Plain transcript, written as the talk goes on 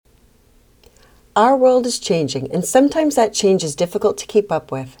Our world is changing, and sometimes that change is difficult to keep up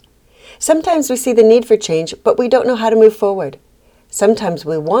with. Sometimes we see the need for change, but we don't know how to move forward. Sometimes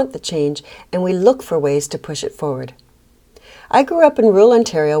we want the change, and we look for ways to push it forward. I grew up in rural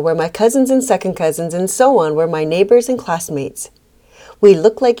Ontario where my cousins and second cousins and so on were my neighbors and classmates. We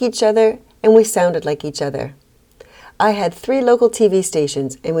looked like each other, and we sounded like each other. I had 3 local TV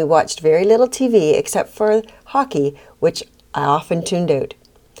stations, and we watched very little TV except for hockey, which I often tuned out.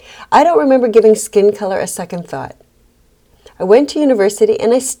 I don't remember giving skin color a second thought. I went to university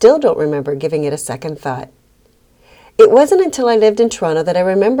and I still don't remember giving it a second thought. It wasn't until I lived in Toronto that I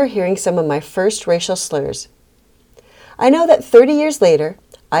remember hearing some of my first racial slurs. I know that 30 years later,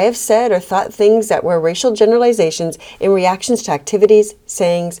 I have said or thought things that were racial generalizations in reactions to activities,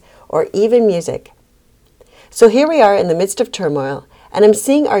 sayings, or even music. So here we are in the midst of turmoil, and I'm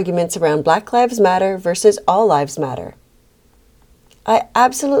seeing arguments around Black Lives Matter versus All Lives Matter. I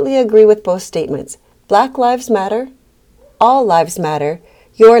absolutely agree with both statements. Black lives matter. All lives matter.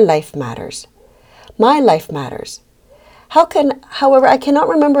 Your life matters. My life matters. However, I cannot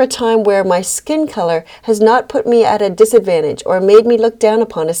remember a time where my skin color has not put me at a disadvantage or made me looked down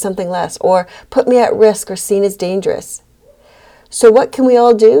upon as something less or put me at risk or seen as dangerous. So what can we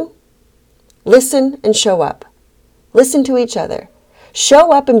all do? Listen and show up. Listen to each other.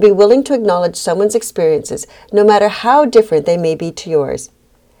 Show up and be willing to acknowledge someone's experiences, no matter how different they may be to yours.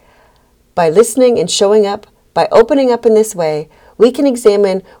 By listening and showing up, by opening up in this way, we can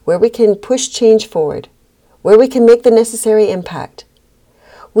examine where we can push change forward, where we can make the necessary impact.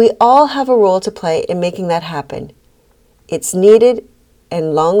 We all have a role to play in making that happen. It's needed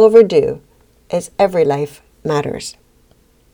and long overdue, as every life matters.